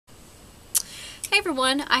Hey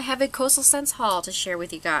everyone, I have a Coastal Scents haul to share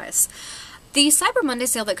with you guys. The Cyber Monday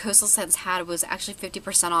sale that Coastal Scents had was actually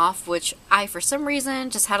 50% off, which I, for some reason,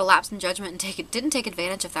 just had a lapse in judgment and didn't take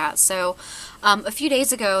advantage of that. So, a few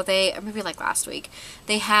days ago, maybe like last week,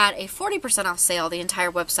 they had a 40% off sale, the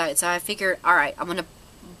entire website. So I figured, alright, I'm going to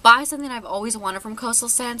buy something I've always wanted from Coastal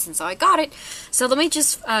Scents, and so I got it. So let me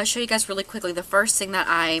just show you guys really quickly the first thing that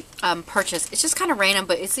I purchased. It's just kind of random,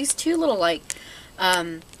 but it's these two little, like,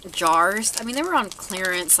 jars. I mean, they were on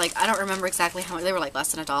clearance. Like, I don't remember exactly how much. They were like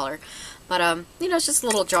less than $1. But, you know, it's just a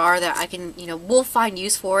little jar that I can, you know, we'll find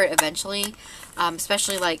use for it eventually.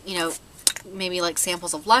 Especially, like, you know, maybe like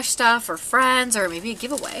samples of Lush stuff or friends or maybe a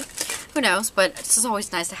giveaway. Who knows? But it's just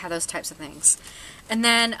always nice to have those types of things. And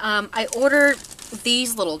then I ordered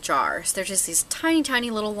these little jars. They're just these tiny,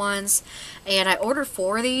 tiny little ones. And I ordered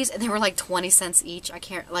 4 of these, and they were like 20 cents each. I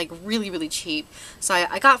can't, like, really, really cheap. So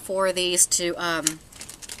I got 4 of these to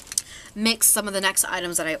mix some of the next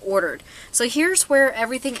items that I ordered. So here's where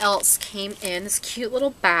everything else came in. This cute little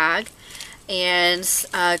bag. And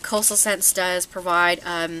Coastal Scents does provide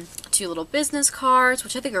 2 little business cards,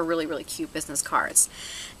 which I think are really, really cute business cards.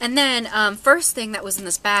 And then first thing that was in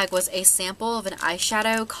this bag was a sample of an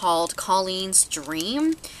eyeshadow called Colleen's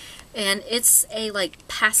Dream. And it's a like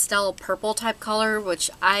pastel purple type color, which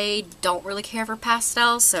I don't really care for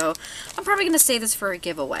pastel, so I'm probably going to save this for a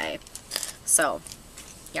giveaway. So,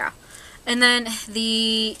 yeah. And then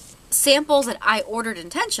the samples that I ordered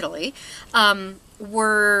intentionally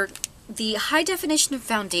were the high definition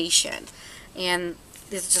foundation, and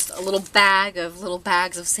it's just a little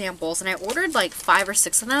bags of samples, and I ordered like 5 or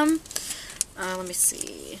 6 of them. Let me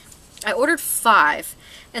see. I ordered 5,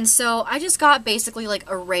 and so I just got basically like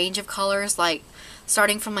a range of colors, like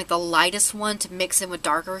starting from like the lightest one to mix in with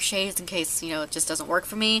darker shades in case, you know, it just doesn't work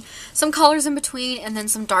for me. Some colors in between, and then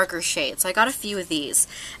some darker shades. So I got a few of these,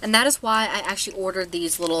 and that is why I actually ordered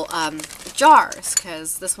these little jars,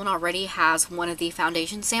 because this one already has one of the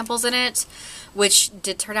foundation samples in it, which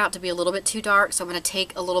did turn out to be a little bit too dark. So I'm going to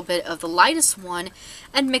take a little bit of the lightest one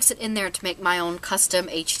and mix it in there to make my own custom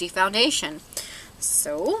HD foundation.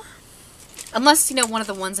 So, unless, you know, one of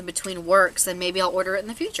the ones in between works, then maybe I'll order it in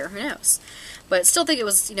the future. Who knows? But still think it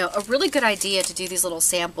was, you know, a really good idea to do these little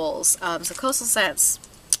samples. So Coastal Scents,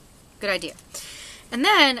 good idea. And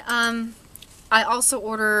then I also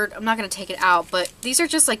ordered, I'm not going to take it out, but these are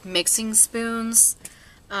just like mixing spoons.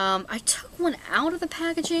 I took one out of the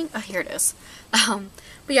packaging. Oh, here it is. But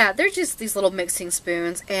yeah, they're just these little mixing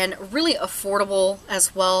spoons, and really affordable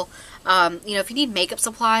as well. You know, if you need makeup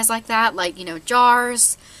supplies like that, like, you know,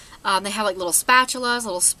 jars, they have like little spatulas,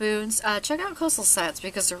 little spoons. Check out Coastal Scents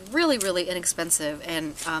because they're really, really inexpensive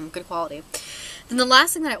and good quality. Then the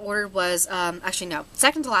last thing that I ordered was, actually no,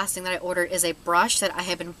 second to last thing that I ordered is a brush that I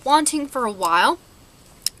have been wanting for a while.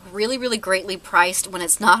 Really, really greatly priced when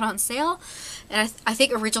it's not on sale. And I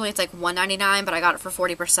think originally it's like $1.99, but I got it for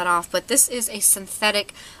 40% off. But this is a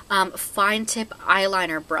synthetic fine tip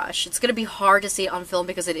eyeliner brush. It's going to be hard to see it on film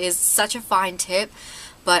because it is such a fine tip.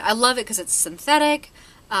 But I love it because it's synthetic.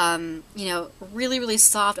 You know, really, really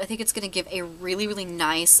soft. I think it's going to give a really, really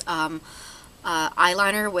nice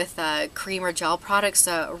eyeliner with cream or gel products.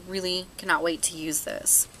 So I really cannot wait to use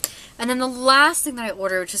this. And then the last thing that I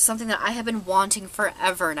ordered, which is something that I have been wanting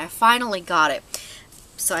forever, and I finally got it.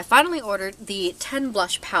 So I finally ordered the 10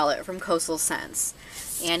 blush palette from Coastal Scents.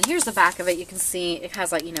 And here's the back of it. You can see it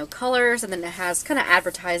has, like, you know, colors, and then it has kind of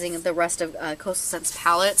advertising the rest of Coastal Scents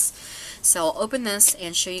palettes. So I'll open this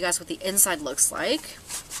and show you guys what the inside looks like.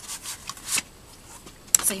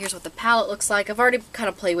 So here's what the palette looks like. I've already kind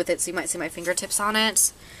of played with it, so you might see my fingertips on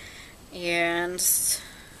it. And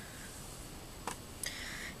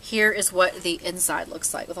here is what the inside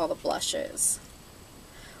looks like with all the blushes.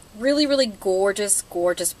 Really, really gorgeous,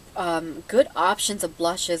 gorgeous, good options of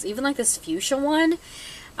blushes. Even like this fuchsia one.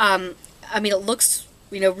 I mean, it looks,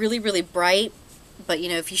 you know, really, really bright. But, you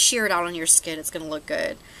know, if you sheer it out on your skin, it's going to look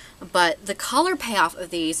good. But the color payoff of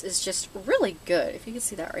these is just really good. If you can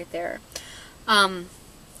see that right there.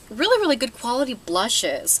 Really, really good quality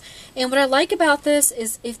blushes. And what I like about this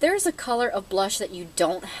is if there's a color of blush that you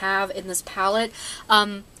don't have in this palette,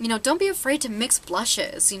 you know, don't be afraid to mix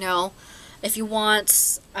blushes, you know. If you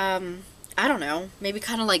want, I don't know, maybe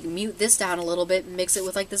kind of like mute this down a little bit and mix it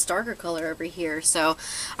with like this darker color over here. So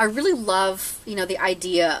I really love, you know, the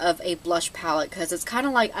idea of a blush palette because it's kind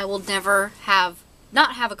of like I will never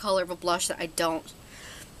not have a color of a blush that I don't.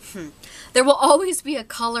 There will always be a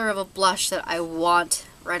color of a blush that I want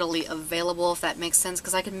readily available, if that makes sense,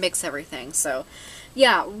 because I can mix everything. So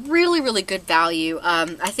yeah, really, really good value.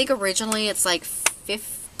 I think originally it's like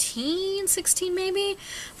 15, 16 maybe,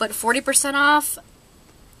 but 40% off.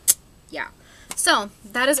 Yeah. So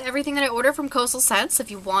that is everything that I ordered from Coastal Scents. If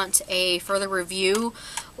you want a further review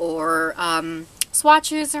or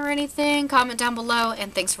swatches or anything, comment down below,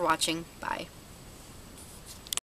 and thanks for watching. Bye.